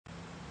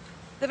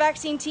The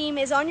vaccine team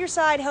is on your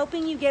side,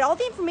 helping you get all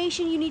the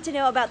information you need to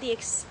know about the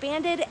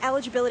expanded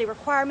eligibility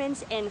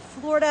requirements in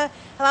Florida,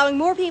 allowing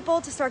more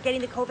people to start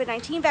getting the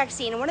COVID-19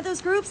 vaccine. And one of those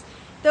groups,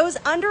 those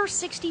under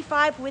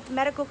 65 with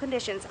medical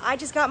conditions. I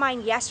just got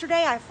mine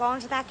yesterday. I fall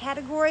into that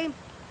category.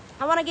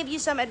 I want to give you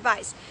some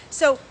advice.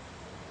 So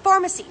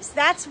pharmacies,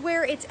 that's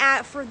where it's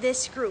at for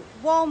this group.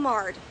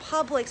 Walmart,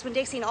 Publix,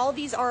 Winn-Dixie, all of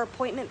these are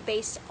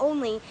appointment-based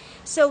only.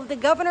 So the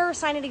governor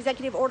signed an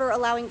executive order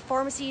allowing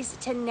pharmacies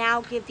to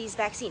now give these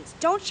vaccines.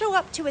 Don't show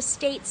up to a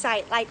state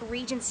site like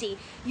Regency.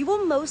 You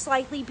will most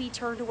likely be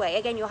turned away.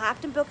 Again, you'll have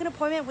to book an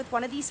appointment with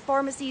one of these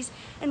pharmacies.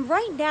 And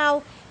right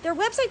now, their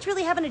websites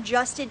really haven't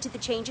adjusted to the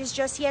changes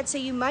just yet. So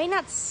you might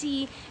not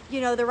see,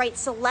 the right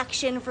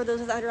selection for those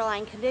with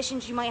underlying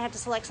conditions. You might have to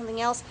select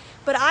something else.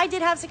 But I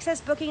did have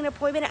success booking an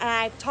appointment, and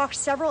I've talked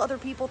several other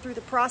people through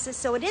the process.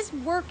 So it is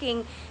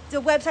working.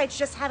 The websites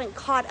just haven't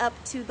caught up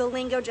to the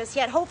lingo just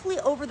yet. Hopefully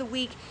over the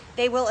week,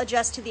 they will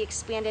adjust to the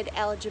expanded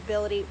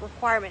eligibility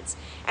requirements.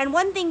 And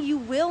one thing you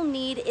will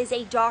need is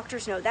a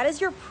doctor's note. That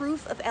is your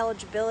proof of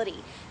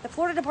eligibility. The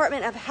Florida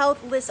Department of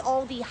Health lists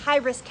all the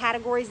high-risk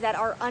categories that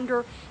are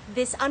under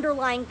this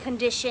underlying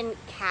condition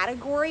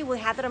category. We'll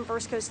have that on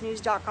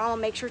firstcoastnews.com. I'll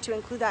make sure to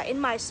include that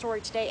in my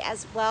story today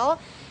as well.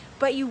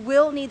 But you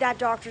will need that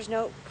doctor's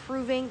note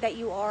proving that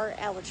you are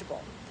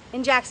eligible.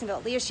 In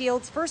Jacksonville, Leah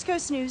Shields, First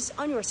Coast News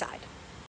on your side.